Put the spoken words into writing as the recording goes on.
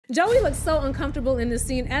Joey looks so uncomfortable in this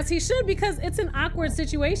scene, as he should, because it's an awkward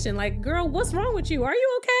situation. Like, girl, what's wrong with you? Are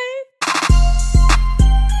you okay?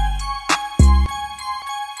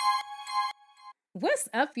 What's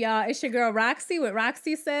up, y'all? It's your girl Roxy with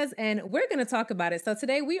Roxy Says, and we're gonna talk about it. So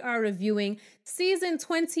today we are reviewing season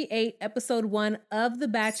 28, episode 1 of The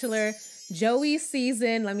Bachelor, Joey's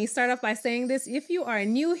season. Let me start off by saying this. If you are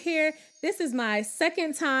new here, this is my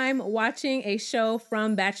second time watching a show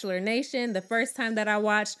from Bachelor Nation. The first time that I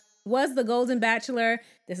watched was The Golden Bachelor.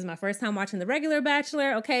 This is my first time watching the regular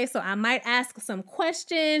Bachelor, okay? So I might ask some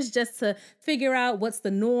questions just to figure out what's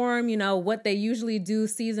the norm, you know, what they usually do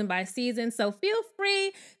season by season. So feel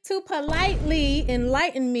free to politely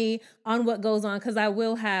enlighten me on what goes on, because I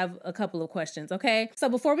will have a couple of questions, okay? So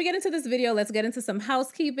before we get into this video, let's get into some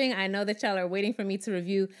housekeeping. I know that y'all are waiting for me to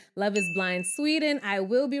review Love is Blind Sweden. I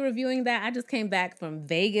will be reviewing that. I just came back from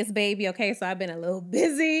Vegas, baby, okay? So I've been a little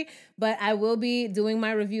busy, but I will be doing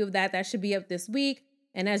my review of that. That should be up this week.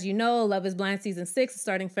 And as you know, Love is Blind Season 6 is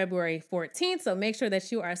starting February 14th. So make sure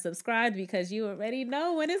that you are subscribed, because you already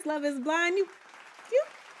know when it's Love is Blind. You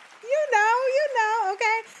know,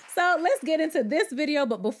 okay? So let's get into this video.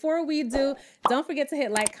 But before we do, don't forget to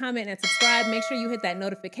hit like, comment, and subscribe. Make sure you hit that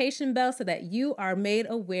notification bell so that you are made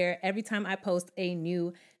aware every time I post a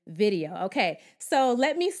new video. Okay, so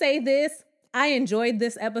let me say this. I enjoyed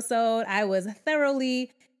this episode. I was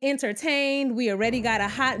thoroughly entertained. We already got a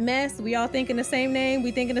hot mess. We all thinking the same name.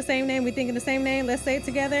 We thinking the same name. We thinking the same name. Let's say it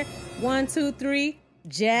together. 1, 2, 3.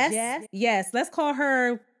 Jess. Yes, let's call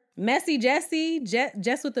her Messy Jessie.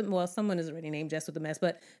 Jess with the, well, someone is already named Jess with the mess,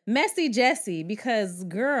 but Messy Jessie, because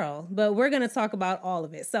girl, but we're going to talk about all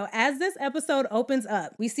of it. So as this episode opens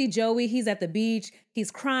up, we see Joey, he's at the beach,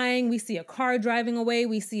 he's crying. We see a car driving away.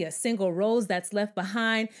 We see a single rose that's left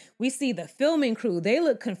behind. We see the filming crew. They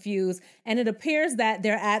look confused, and it appears that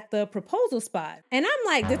they're at the proposal spot. And I'm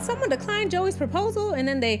like, did someone decline Joey's proposal? And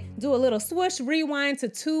then they do a little swoosh rewind to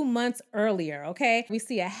 2 months earlier, okay? We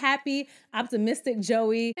see a happy, optimistic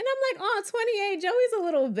Joey. And I'm like, oh, 28, Joey's a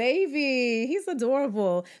little baby. He's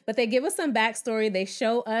adorable. But they give us some backstory. They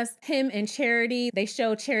show us him and Charity. They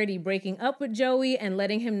show Charity breaking up with Joey and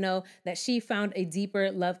letting him know that she found a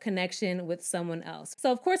deeper love connection with someone else.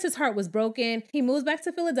 So of course his heart was broken. He moves back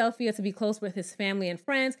to Philadelphia to be close with his family and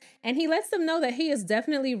friends. And he lets them know that he is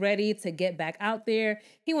definitely ready to get back out there.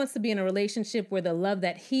 He wants to be in a relationship where the love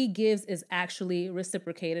that he gives is actually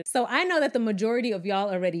reciprocated. So I know that the majority of y'all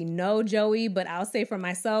already know Joey, but I'll say for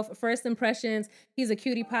myself, first impressions, he's a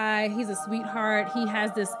cutie pie. He's a sweetheart. He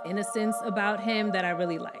has this innocence about him that I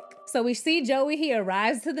really like. So we see Joey, he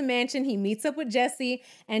arrives to the mansion, he meets up with Jessie,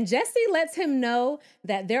 and Jessie lets him know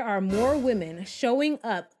that there are more women showing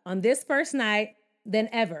up on this first night than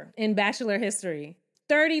ever in Bachelor history.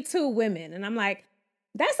 32 women. And I'm like,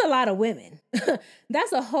 that's a lot of women.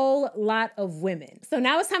 That's a whole lot of women. So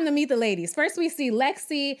now it's time to meet the ladies. First, we see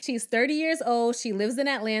Lexi. She's 30 years old. She lives in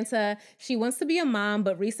Atlanta. She wants to be a mom,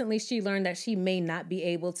 but recently she learned that she may not be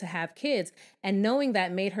able to have kids. And knowing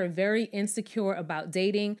that made her very insecure about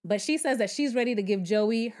dating. But she says that she's ready to give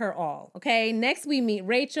Joey her all, okay? Next, we meet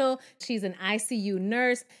Rachel. She's an ICU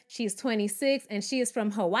nurse. She's 26, and she is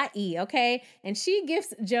from Hawaii, okay? And she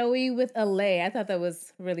gifts Joey with a lei. I thought that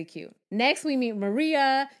was really cute. Next, we meet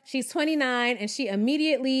Maria. She's 29, and she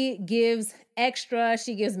immediately gives extra.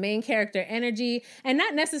 She gives main character energy, and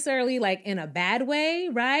not necessarily like in a bad way,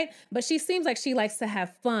 right? But she seems like she likes to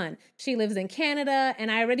have fun. She lives in Canada,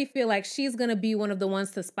 and I already feel like she's gonna be one of the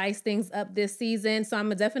ones to spice things up this season. So I'm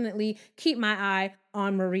gonna definitely keep my eye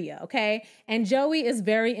on Maria, okay? And Joey is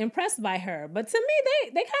very impressed by her. But to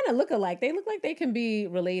me, they kind of look alike. They look like they can be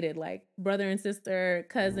related, like brother and sister,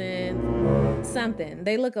 cousin, something.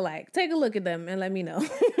 They look alike. Take a look at them and let me know.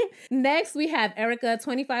 Next, we have Erica,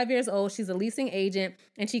 25 years old. She's a leasing agent,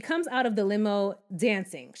 and she comes out of the limo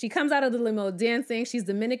dancing. She's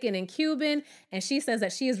Dominican and Cuban, and she says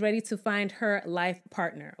that she is ready to find her life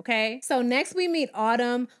partner, okay? So next we meet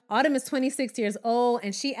Autumn. Autumn is 26 years old,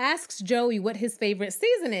 and she asks Joey what his favorite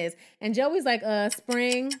season is. And Joey's like,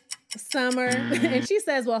 spring, summer. And she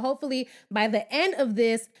says, well, hopefully by the end of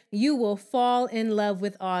this, you will fall in love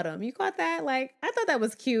with autumn. You caught that? Like, I thought that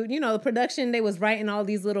was cute. You know, the production, they was writing all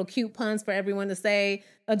these little cute puns for everyone to say.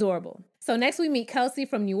 Adorable. So next we meet Kelsey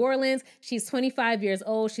from New Orleans. She's 25 years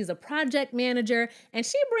old. She's a project manager, and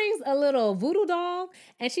she brings a little voodoo doll,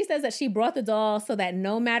 and she says that she brought the doll so that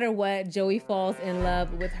no matter what, Joey falls in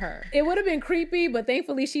love with her. It would have been creepy, but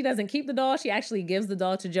thankfully she doesn't keep the doll. She actually gives the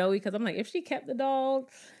doll to Joey, because I'm like, if she kept the doll,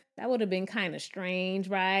 that would have been kind of strange,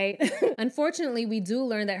 right? Unfortunately, we do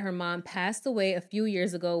learn that her mom passed away a few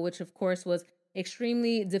years ago, which of course was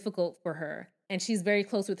extremely difficult for her. and she's very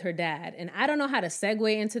close with her dad. And I don't know how to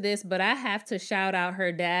segue into this, but I have to shout out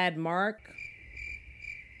her dad, Mark.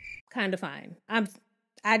 Kind of fine.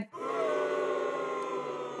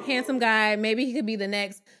 Handsome guy. Maybe he could be the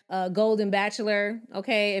next golden bachelor,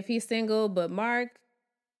 okay, if he's single. But Mark,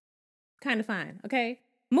 kind of fine, okay?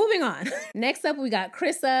 Moving on. Next up, we got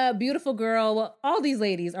Krissa, beautiful girl. Well, all these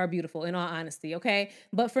ladies are beautiful in all honesty, okay?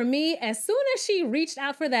 But for me, as soon as she reached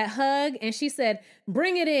out for that hug and she said,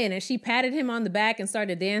 bring it in, and she patted him on the back and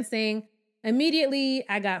started dancing, immediately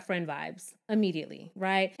I got friend vibes. Immediately,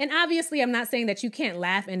 right? And obviously, I'm not saying that you can't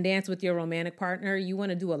laugh and dance with your romantic partner. You want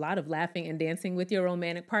to do a lot of laughing and dancing with your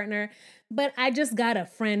romantic partner, but I just got a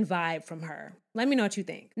friend vibe from her. Let me know what you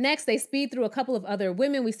think. Next, they speed through a couple of other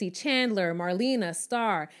women. We see Chandler, Marlena,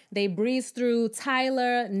 Star. They breeze through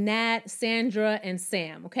Tyler, Nat, Sandra, and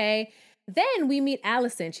Sam, okay? Then we meet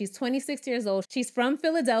Allison. She's 26 years old. She's from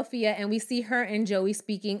Philadelphia, and we see her and Joey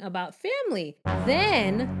speaking about family.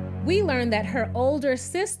 Then we learn that her older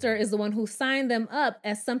sister is the one who signed them up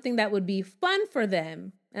as something that would be fun for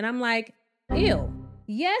them. And I'm like, ew.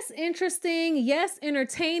 Yes, interesting. Yes,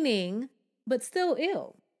 entertaining, but still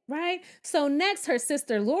ill. Right? So next, her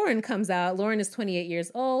sister Lauren comes out. Lauren is 28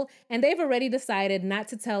 years old, and they've already decided not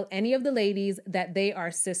to tell any of the ladies that they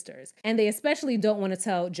are sisters. And they especially don't want to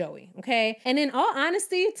tell Joey, okay? And in all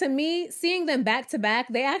honesty, to me, seeing them back to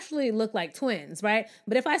back, they actually look like twins, right?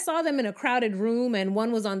 But if I saw them in a crowded room and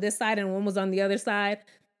one was on this side and one was on the other side,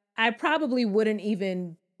 I probably wouldn't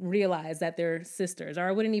even realize that they're sisters, or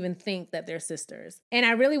I wouldn't even think that they're sisters. And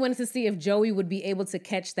I really wanted to see if Joey would be able to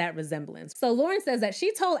catch that resemblance. So Lauren says that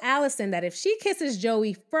she told Allison that if she kisses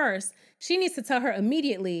Joey first, she needs to tell her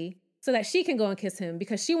immediately so that she can go and kiss him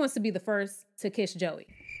because she wants to be the first to kiss Joey.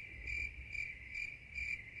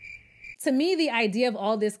 To me, the idea of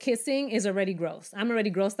all this kissing is already gross. I'm already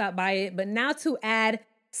grossed out by it, but now to add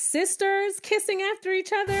sisters kissing after each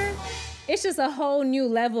other, it's just a whole new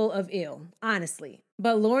level of ill, honestly.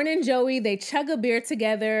 But Lauren and Joey, they chug a beer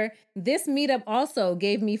together. This meetup also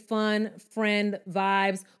gave me fun, friend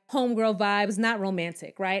vibes, homegirl vibes, not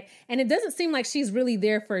romantic, right? And it doesn't seem like she's really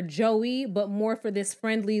there for Joey, but more for this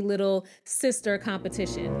friendly little sister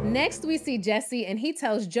competition. Next, we see Jesse, and he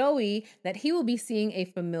tells Joey that he will be seeing a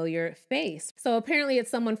familiar face. So apparently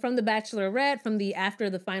it's someone from The Bachelorette, from the After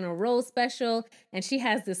the Final Rose special, and she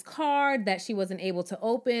has this card that she wasn't able to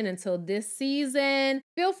open until this season.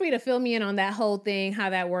 Feel free to fill me in on that whole thing, how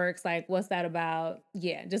that works, like what's that about?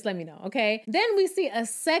 Yeah, just let me know, okay? Then we see a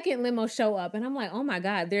second limo show up, and I'm like, oh my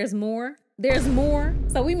God, there's more. There's more.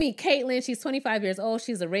 So we meet Caitlin. She's 25 years old.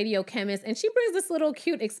 She's a radio chemist, and she brings this little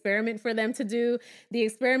cute experiment for them to do. The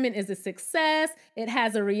experiment is a success. It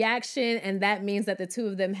has a reaction, and that means that the two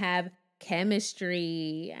of them have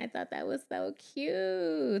chemistry. I thought that was so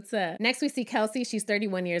cute. Next, we see Kelsey. She's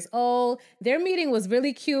 31 years old. Their meeting was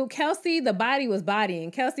really cute. Kelsey, the body was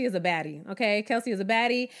bodying. Kelsey is a baddie, okay? Kelsey is a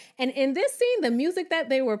baddie. And in this scene, the music that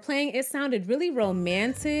they were playing, it sounded really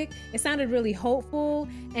romantic. It sounded really hopeful.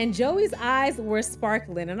 And Joey's eyes were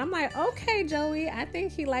sparkling. And I'm like, okay, Joey, I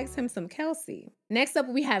think he likes him some Kelsey. Next up,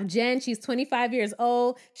 we have Jen. She's 25 years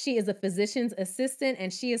old. She is a physician's assistant,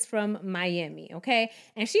 and she is from Miami, okay?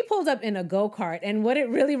 And she pulled up in a go-kart, and what it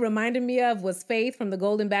really reminded me of was Faith from The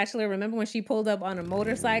Golden Bachelor. Remember when she pulled up on a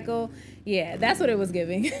motorcycle? Yeah, that's what it was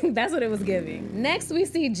giving. That's what it was giving. Next, we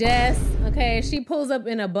see Jess, okay? She pulls up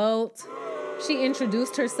in a boat. She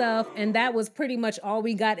introduced herself, and that was pretty much all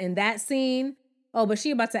we got in that scene. Oh, but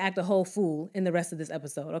she about to act a whole fool in the rest of this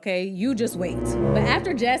episode, okay? You just wait. But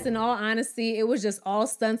after Jess, in all honesty, it was just all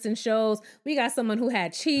stunts and shows. We got someone who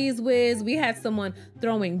had cheese whiz. We had someone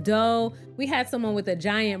throwing dough. We had someone with a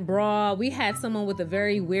giant bra. We had someone with a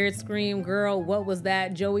very weird scream. Girl, what was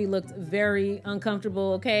that? Joey looked very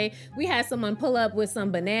uncomfortable, okay? We had someone pull up with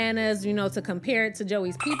some bananas, you know, to compare it to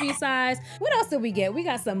Joey's pee-pee size. What else did we get? We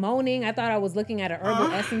got some moaning. I thought I was looking at an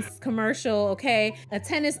Herbal Essence commercial, okay? A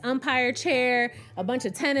tennis umpire chair, a bunch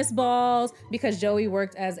of tennis balls, because Joey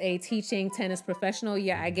worked as a teaching tennis professional.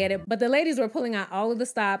 Yeah, I get it. But the ladies were pulling out all of the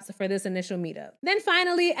stops for this initial meetup. Then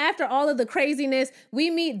finally, after all of the craziness, we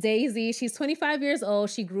meet Daisy. She's 25 years old.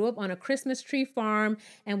 She grew up on a Christmas tree farm,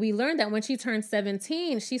 and we learned that when she turned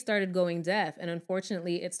 17, she started going deaf, and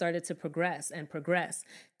unfortunately, it started to progress and progress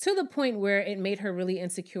to the point where it made her really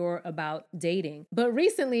insecure about dating. But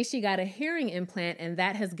recently, she got a hearing implant, and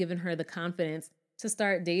that has given her the confidence to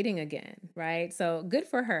start dating again, right? So good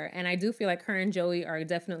for her. And I do feel like her and Joey are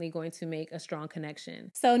definitely going to make a strong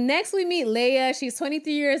connection. So next we meet Leia. She's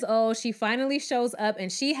 23 years old. She finally shows up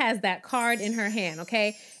and she has that card in her hand,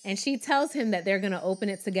 okay? And she tells him that they're going to open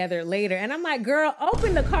it together later. And I'm like, girl,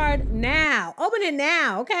 open the card now. Open it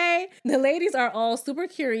now, okay? The ladies are all super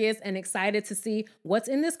curious and excited to see what's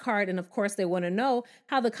in this card. And of course, they want to know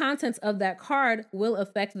how the contents of that card will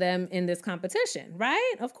affect them in this competition,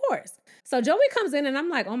 right? Of course. So Joey comes in and I'm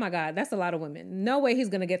like, oh my God, that's a lot of women. No way he's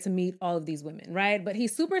going to get to meet all of these women, right? But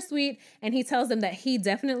he's super sweet and he tells them that he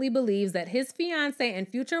definitely believes that his fiance and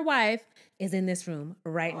future wife is in this room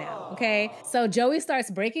right now, okay? So Joey starts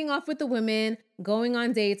breaking off with the women, going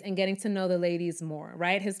on dates and getting to know the ladies more,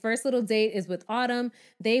 right? His first little date is with Autumn.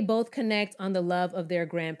 They both connect on the love of their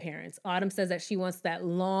grandparents. Autumn says that she wants that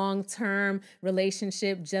long-term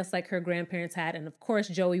relationship just like her grandparents had. And of course,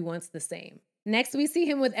 Joey wants the same. Next, we see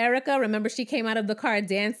him with Erica. Remember, she came out of the car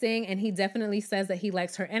dancing, and he definitely says that he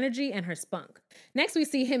likes her energy and her spunk. Next, we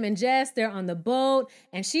see him and Jess. They're on the boat,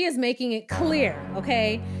 and she is making it clear,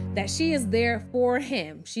 okay, that she is there for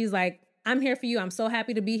him. She's like, I'm here for you. I'm so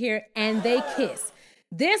happy to be here. And they kiss.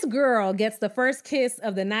 This girl gets the first kiss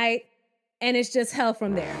of the night, and it's just hell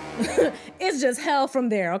from there. It's just hell from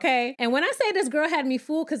there, okay? And when I say this girl had me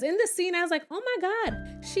fooled, because in this scene, I was like, oh my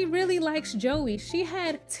God, she really likes Joey. She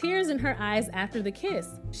had tears in her eyes after the kiss.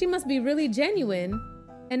 She must be really genuine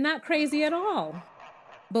and not crazy at all.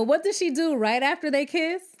 But what does she do right after they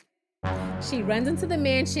kiss? She runs into the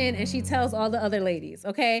mansion and she tells all the other ladies,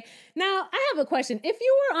 okay? Now, I have a question. If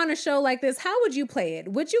you were on a show like this, how would you play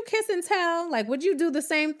it? Would you kiss and tell? Like, would you do the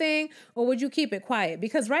same thing or would you keep it quiet?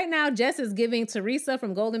 Because right now, Jess is giving Teresa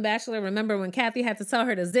from Golden Bachelor. Remember when Kathy had to tell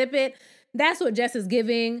her to zip it? That's what Jess is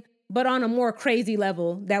giving, but on a more crazy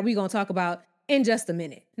level that we're going to talk about in just a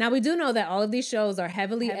minute. Now, we do know that all of these shows are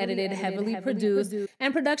heavily edited, heavily produced,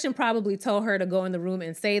 and production probably told her to go in the room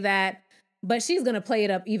and say that, but she's going to play it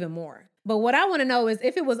up even more. But what I want to know is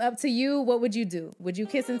if it was up to you, what would you do? Would you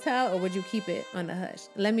kiss and tell or would you keep it on the hush?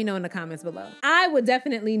 Let me know in the comments below. I would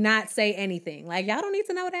definitely not say anything. Like, y'all don't need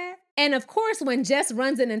to know that. And of course, when Jess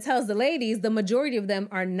runs in and tells the ladies, the majority of them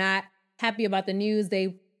are not happy about the news.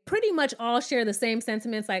 They pretty much all share the same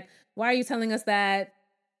sentiments. Like, why are you telling us that?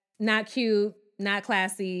 Not cute, not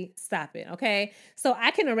classy, stop it, okay? So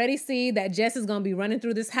I can already see that Jess is gonna be running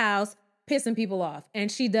through this house, pissing people off. And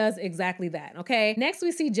she does exactly that, okay? Next,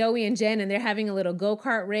 we see Joey and Jen, and they're having a little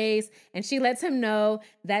go-kart race, and she lets him know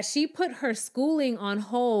that she put her schooling on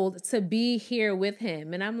hold to be here with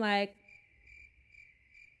him. And I'm like,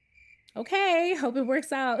 okay, hope it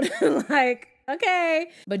works out. Like, okay.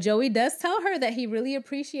 But Joey does tell her that he really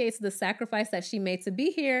appreciates the sacrifice that she made to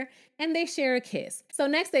be here, and they share a kiss. So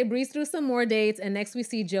next they breeze through some more dates, and next we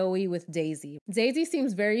see Joey with Daisy. Daisy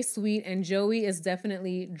seems very sweet, and Joey is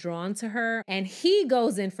definitely drawn to her, and he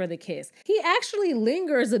goes in for the kiss. He actually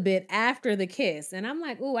lingers a bit after the kiss, and I'm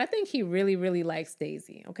like, ooh, I think he really, really likes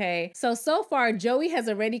Daisy, okay? So far, Joey has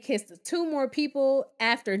already kissed 2 more people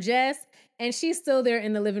after Jess, and she's still there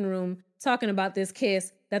in the living room talking about this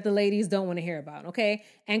kiss that the ladies don't want to hear about, okay?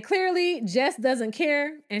 And clearly, Jess doesn't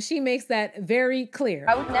care, and she makes that very clear.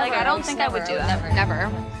 I would never. Like, I don't think I would do that.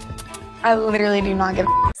 Never. I literally do not give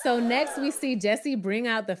a. So next, we see Jessie bring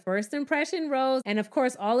out the first impression rose, and of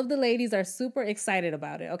course, all of the ladies are super excited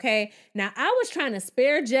about it, okay? Now, I was trying to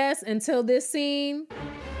spare Jess until this scene.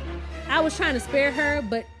 I was trying to spare her,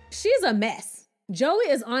 but she's a mess. Joey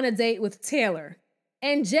is on a date with Taylor.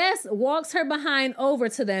 And Jess walks her behind over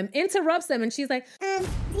to them, interrupts them, and she's like, do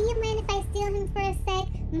you mind if I steal him for a sec?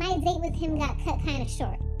 My date with him got cut kind of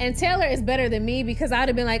short. And Taylor is better than me because I would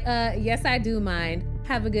have been like, yes, I do mind.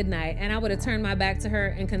 Have a good night. And I would have turned my back to her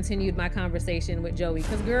and continued my conversation with Joey.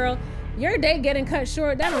 Because, girl, your date getting cut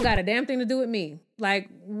short, that don't got a damn thing to do with me. Like,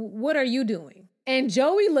 what are you doing? And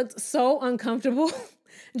Joey looked so uncomfortable.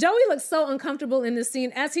 Joey looks so uncomfortable in this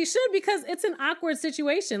scene, as he should, because it's an awkward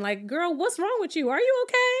situation. Like, girl, what's wrong with you? Are you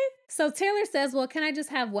okay? So Taylor says, well, can I just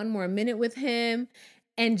have 1 more minute with him?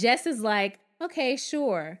 And Jess is like, okay,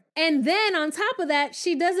 sure. And then on top of that,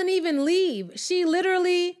 she doesn't even leave. She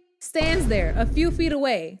literally stands there a few feet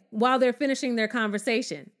away while they're finishing their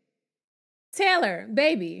conversation. Taylor,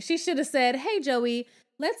 baby, she should have said, hey, Joey,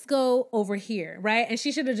 let's go over here, right? And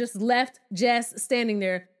she should have just left Jess standing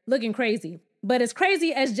there looking crazy. But as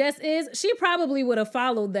crazy as Jess is, she probably would have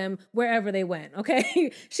followed them wherever they went,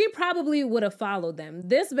 okay? She probably would have followed them.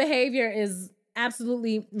 This behavior is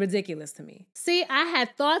absolutely ridiculous to me. See, I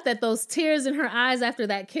had thought that those tears in her eyes after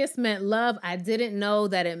that kiss meant love. I didn't know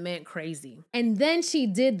that it meant crazy. And then she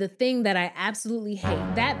did the thing that I absolutely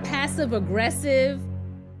hate. That passive aggressive.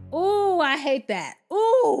 Ooh, I hate that.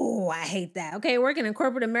 Ooh, I hate that. Okay, working in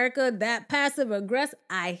corporate America, that passive aggressive,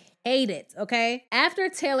 I hate it, okay? After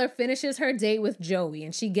Taylor finishes her date with Joey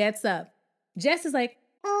and she gets up, Jess is like,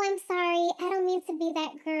 oh, I'm sorry. I don't mean to be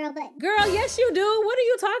that girl, but but Girl, yes you do. What are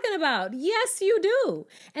you talking about? Yes, you do.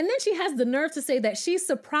 And then she has the nerve to say that she's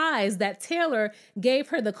surprised that Taylor gave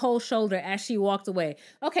her the cold shoulder as she walked away.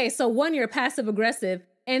 Okay, so one, you're passive aggressive,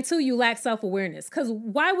 and two, you lack self-awareness. Because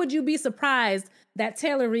why would you be surprised that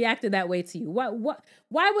Taylor reacted that way to you?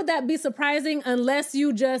 Why would that be surprising unless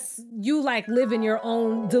you like live in your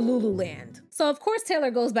own Delulu land? So of course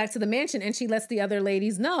Taylor goes back to the mansion and she lets the other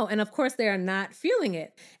ladies know. And of course they are not feeling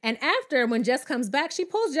it. And after, when Jess comes back, she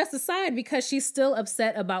pulls Jess aside because she's still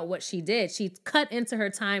upset about what she did. She cut into her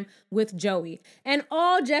time with Joey. And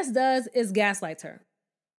all Jess does is gaslight her.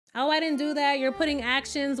 Oh, I didn't do that. You're putting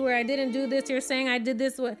actions where I didn't do this. You're saying I did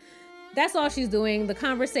this. That's all she's doing. The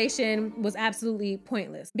conversation was absolutely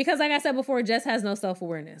pointless. Because like I said before, Jess has no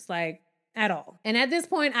self-awareness, like at all. And at this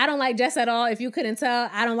point, I don't like Jess at all. If you couldn't tell,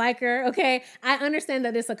 I don't like her, okay? I understand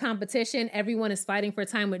that it's a competition. Everyone is fighting for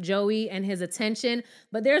time with Joey and his attention,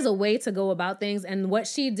 but there's a way to go about things. And what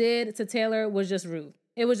she did to Taylor was just rude.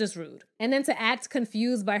 It was just rude. And then to act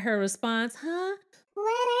confused by her response, huh?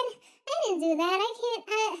 what? I didn't do that. I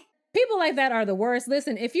can't. People like that are the worst.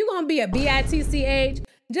 Listen, if you're going to be a bitch,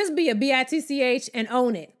 just be a bitch and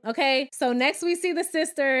own it, okay? So next we see the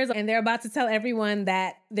sisters and they're about to tell everyone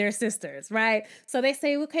that they're sisters, right? So they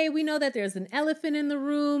say, okay, we know that there's an elephant in the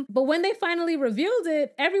room. But when they finally revealed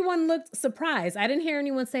it, everyone looked surprised. I didn't hear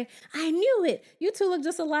anyone say, I knew it. You two look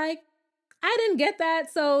just alike. I didn't get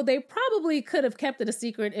that, so they probably could have kept it a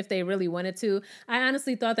secret if they really wanted to. I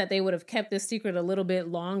honestly thought that they would have kept this secret a little bit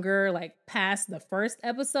longer, like past the first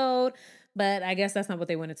episode, but I guess that's not what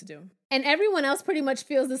they wanted to do. And everyone else pretty much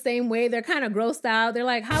feels the same way. They're kind of grossed out. They're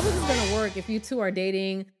like, how is this gonna work if you two are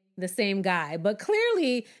dating the same guy? But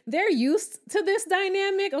clearly they're used to this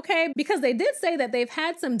dynamic, okay? Because they did say that they've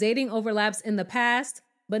had some dating overlaps in the past,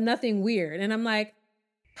 but nothing weird. And I'm like,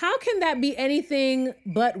 how can that be anything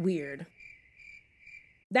but weird?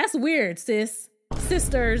 That's weird, sis.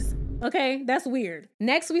 Sisters, okay? That's weird.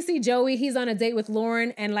 Next, we see Joey. He's on a date with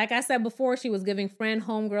Lauren. And like I said before, she was giving friend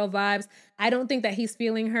homegirl vibes. I don't think that he's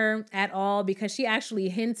feeling her at all because she actually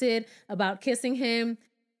hinted about kissing him.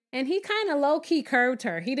 And he kind of low-key curved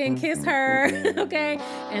her. He didn't kiss her, okay?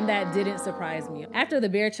 And that didn't surprise me. After the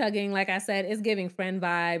beer chugging, like I said, it's giving friend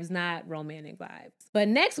vibes, not romantic vibes. But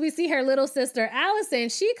next we see her little sister, Allison.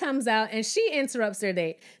 She comes out and she interrupts their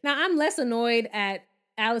date. Now, I'm less annoyed at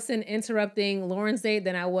Allison interrupting Lauren's date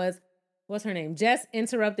than I was, what's her name? Jess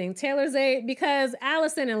interrupting Taylor's date, because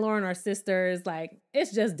Allison and Lauren are sisters. Like,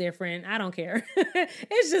 it's just different. I don't care.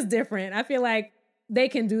 It's just different. I feel like they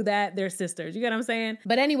can do that. They're sisters. You get what I'm saying?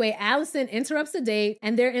 But anyway, Allison interrupts the date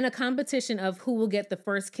and they're in a competition of who will get the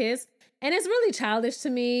first kiss. And it's really childish to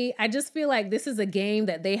me. I just feel like this is a game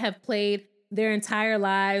that they have played their entire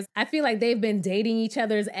lives. I feel like they've been dating each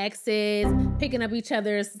other's exes, picking up each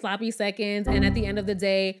other's sloppy seconds. And at the end of the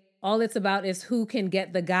day, all it's about is who can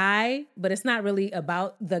get the guy, but it's not really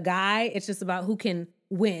about the guy. It's just about who can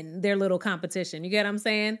win their little competition. You get what I'm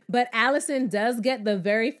saying? But Allison does get the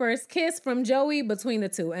very first kiss from Joey between the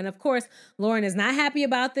two. And of course, Lauren is not happy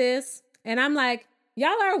about this. And I'm like,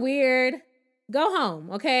 y'all are weird. Go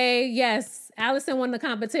home, okay? Yes, Allison won the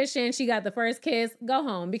competition. She got the first kiss. Go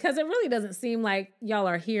home, because it really doesn't seem like y'all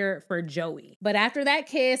are here for Joey. But after that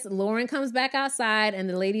kiss, Lauren comes back outside and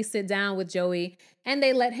the ladies sit down with Joey and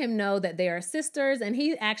they let him know that they are sisters. And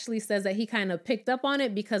he actually says that he kind of picked up on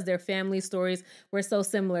it because their family stories were so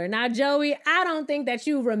similar. Now, Joey, I don't think that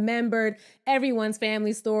you remembered everyone's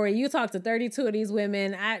family story. You talked to 32 of these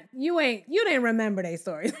women. You didn't remember their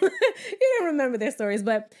stories. You didn't remember their stories,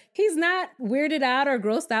 but he's not weirded out or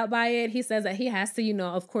grossed out by it. He says that he has to,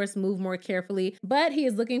 of course, move more carefully, but he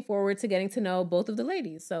is looking forward to getting to know both of the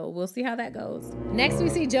ladies. So we'll see how that goes. Next, we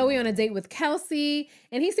see Joey on a date with Kelsey,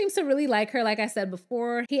 and he seems to really like her. Like I said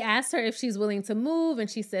before, he asked her if she's willing to move, and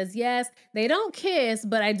she says yes. They don't kiss,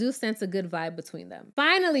 but I do sense a good vibe between them.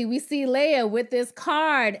 Finally, we see Leia with this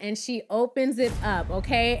card, and she opens it up,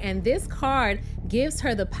 okay? And this card gives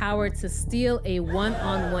her the power to steal a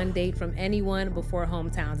one-on-one date from anyone before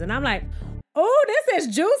hometowns. And I'm like, oh, this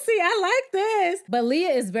is juicy. I like this. But Leah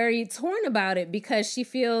is very torn about it because she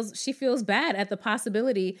feels bad at the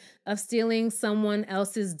possibility of stealing someone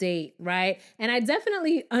else's date, right? And I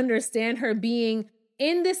definitely understand her being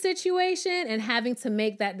in this situation and having to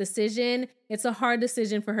make that decision. It's a hard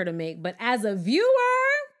decision for her to make. But as a viewer,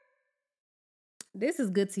 this is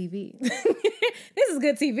good TV. This is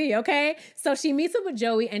good TV, okay? So she meets up with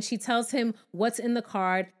Joey and she tells him what's in the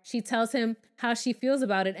card. She tells him how she feels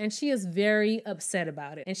about it, and she is very upset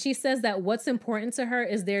about it. And she says that what's important to her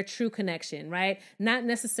is their true connection, right? Not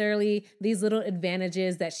necessarily these little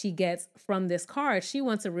advantages that she gets from this card. She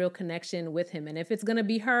wants a real connection with him. And if it's gonna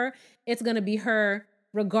be her, it's gonna be her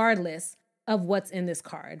regardless of what's in this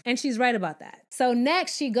card. And she's right about that. So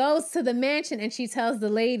next she goes to the mansion and she tells the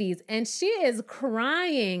ladies, and she is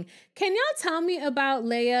crying. Can y'all tell me about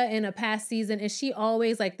Leia in a past season? Is she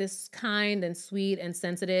always like this kind and sweet and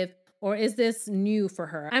sensitive? Or is this new for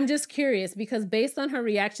her? I'm just curious because based on her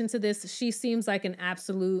reaction to this, she seems like an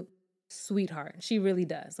absolute sweetheart. She really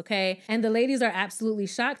does, okay? And the ladies are absolutely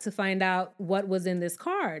shocked to find out what was in this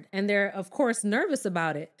card. And they're, of course, nervous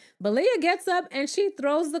about it. But Leia gets up and she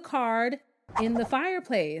throws the card in the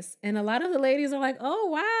fireplace. And a lot of the ladies are like, oh,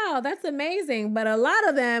 wow, that's amazing. But a lot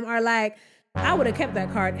of them are like, I would have kept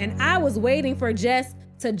that card. And I was waiting for Jess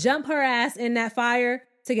to jump her ass in that fire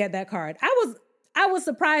to get that card. I was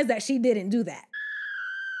surprised that she didn't do that.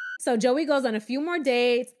 So Joey goes on a few more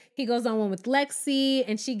dates. He goes on one with Lexi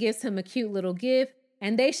and she gives him a cute little gift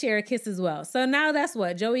and they share a kiss as well. So now that's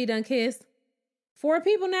what? Joey done kissed 4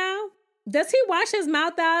 people now? Does he wash his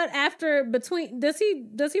mouth out after between, does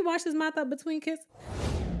he wash his mouth out between kisses?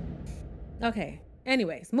 Okay,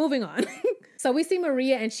 anyways, moving on. So we see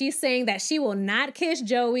Maria and she's saying that she will not kiss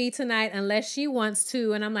Joey tonight unless she wants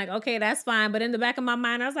to. And I'm like, okay, that's fine. But in the back of my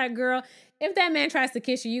mind, I was like, girl, if that man tries to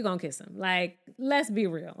kiss you, you gonna kiss him. Like, let's be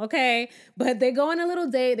real, okay? But they go on a little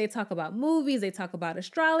date. They talk about movies. They talk about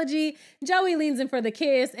astrology. Joey leans in for the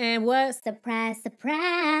kiss and what? Surprise,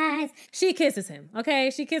 surprise. She kisses him, okay?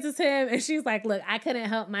 She kisses him and she's like, look, I couldn't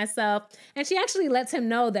help myself. And she actually lets him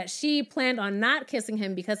know that she planned on not kissing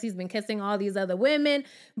him because he's been kissing all these other women,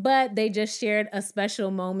 but they just shared a special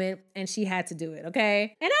moment and she had to do it,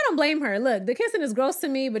 okay? And I don't blame her. Look, the kissing is gross to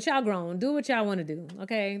me, but y'all grown. Do what y'all want to do,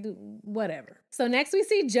 okay? Do whatever. So next we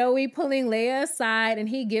see Joey pulling Leia aside and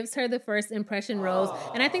he gives her the first impression rose.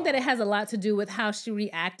 And I think that it has a lot to do with how she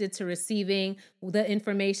reacted to receiving the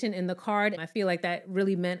information in the card. I feel like that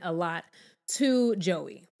really meant a lot to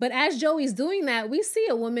Joey. But as Joey's doing that, we see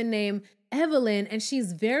a woman named Evelyn and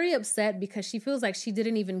she's very upset because she feels like she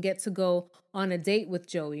didn't even get to go on a date with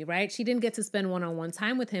Joey, right? She didn't get to spend one-on-one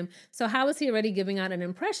time with him. So how is he already giving out an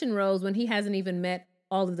impression rose when he hasn't even met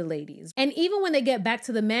all of the ladies? And even when they get back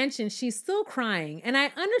to the mansion, she's still crying. And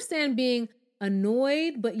I understand being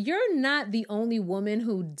annoyed, but you're not the only woman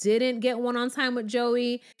who didn't get one-on time with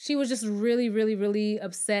Joey. She was just really, really, really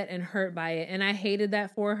upset and hurt by it. And I hated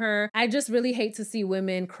that for her. I just really hate to see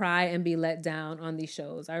women cry and be let down on these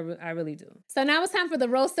shows. I really do. So now it's time for the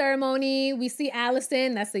rose ceremony. We see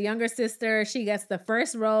Allison, that's the younger sister. She gets the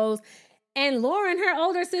first rose. And Lauren, her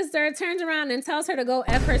older sister, turns around and tells her to go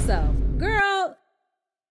F herself. Girl,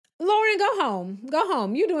 Lauren, go home. Go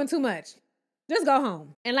home. You doing too much. Just go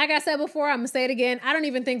home. And like I said before, I'm gonna say it again. I don't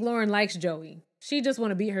even think Lauren likes Joey. She just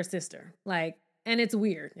want to beat her sister. Like, and it's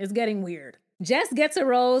weird. It's getting weird. Jess gets a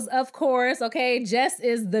rose, of course, okay? Jess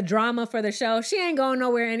is the drama for the show. She ain't going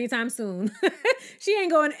nowhere anytime soon. She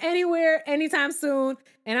ain't going anywhere anytime soon.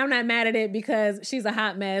 And I'm not mad at it because she's a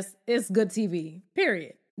hot mess. It's good TV,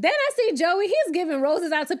 period. Then I see Joey, he's giving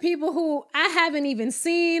roses out to people who I haven't even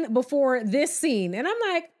seen before this scene. And I'm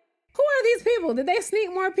like, who are these people? Did they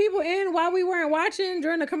sneak more people in while we weren't watching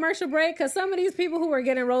during the commercial break? Because some of these people who were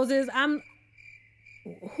getting roses,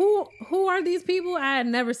 who are these people? I had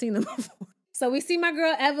never seen them before. So we see my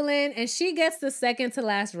girl Evelyn and she gets the second to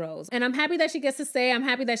last rose. And I'm happy that she gets to stay. I'm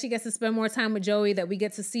happy that she gets to spend more time with Joey, that we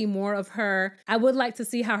get to see more of her. I would like to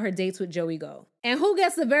see how her dates with Joey go. And who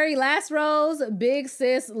gets the very last rose? Big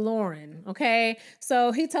sis Lauren, okay?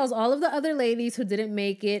 So he tells all of the other ladies who didn't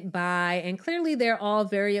make it bye, and clearly they're all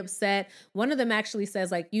very upset. One of them actually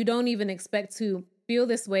says, like, you don't even expect to feel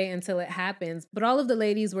this way until it happens. But all of the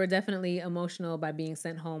ladies were definitely emotional by being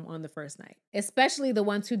sent home on the first night, especially the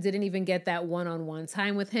ones who didn't even get that one-on-one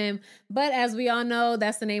time with him. But as we all know,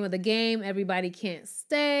 that's the name of the game. Everybody can't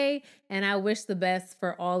stay. And I wish the best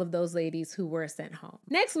for all of those ladies who were sent home.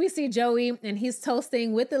 Next, we see Joey and he's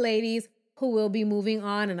toasting with the ladies who will be moving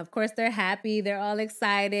on. And of course, they're happy. They're all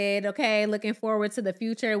excited. Okay, looking forward to the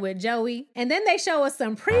future with Joey. And then they show us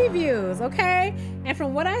some previews, okay? And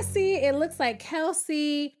from what I see, it looks like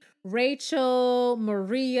Kelsey, Rachel,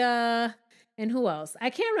 Maria, and who else? I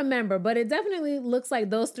can't remember, but it definitely looks like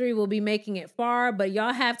those 3 will be making it far. But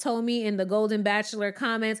y'all have told me in the Golden Bachelor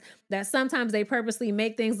comments that sometimes they purposely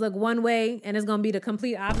make things look one way and it's gonna be the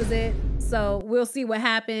complete opposite. So we'll see what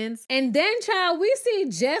happens. And then, child, we see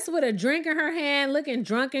Jess with a drink in her hand, looking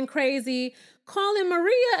drunk and crazy, calling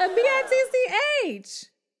Maria a bitch.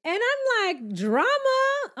 And I'm like, drama?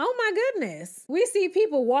 Oh my goodness. We see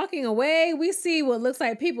people walking away. We see what looks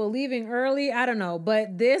like people leaving early. I don't know,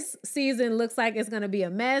 but this season looks like it's going to be a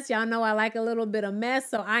mess. Y'all know I like a little bit of mess,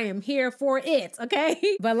 so I am here for it, okay?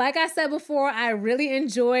 But like I said before, I really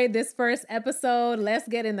enjoyed this first episode. Let's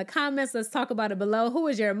get in the comments. Let's talk about it below. Who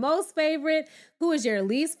is your most favorite? Who is your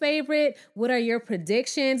least favorite? What are your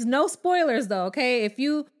predictions? No spoilers though, okay? If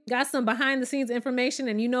you got some behind the scenes information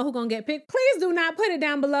and you know who's gonna get picked, please do not put it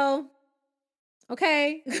down below,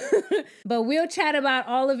 okay? But we'll chat about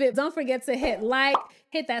all of it. Don't forget to hit like,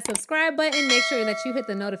 hit that subscribe button, make sure that you hit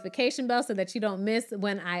the notification bell so that you don't miss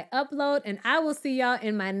when I upload, and I will see y'all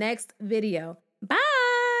in my next video. Bye!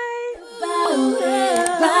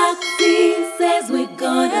 Roxy says we're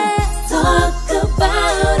gonna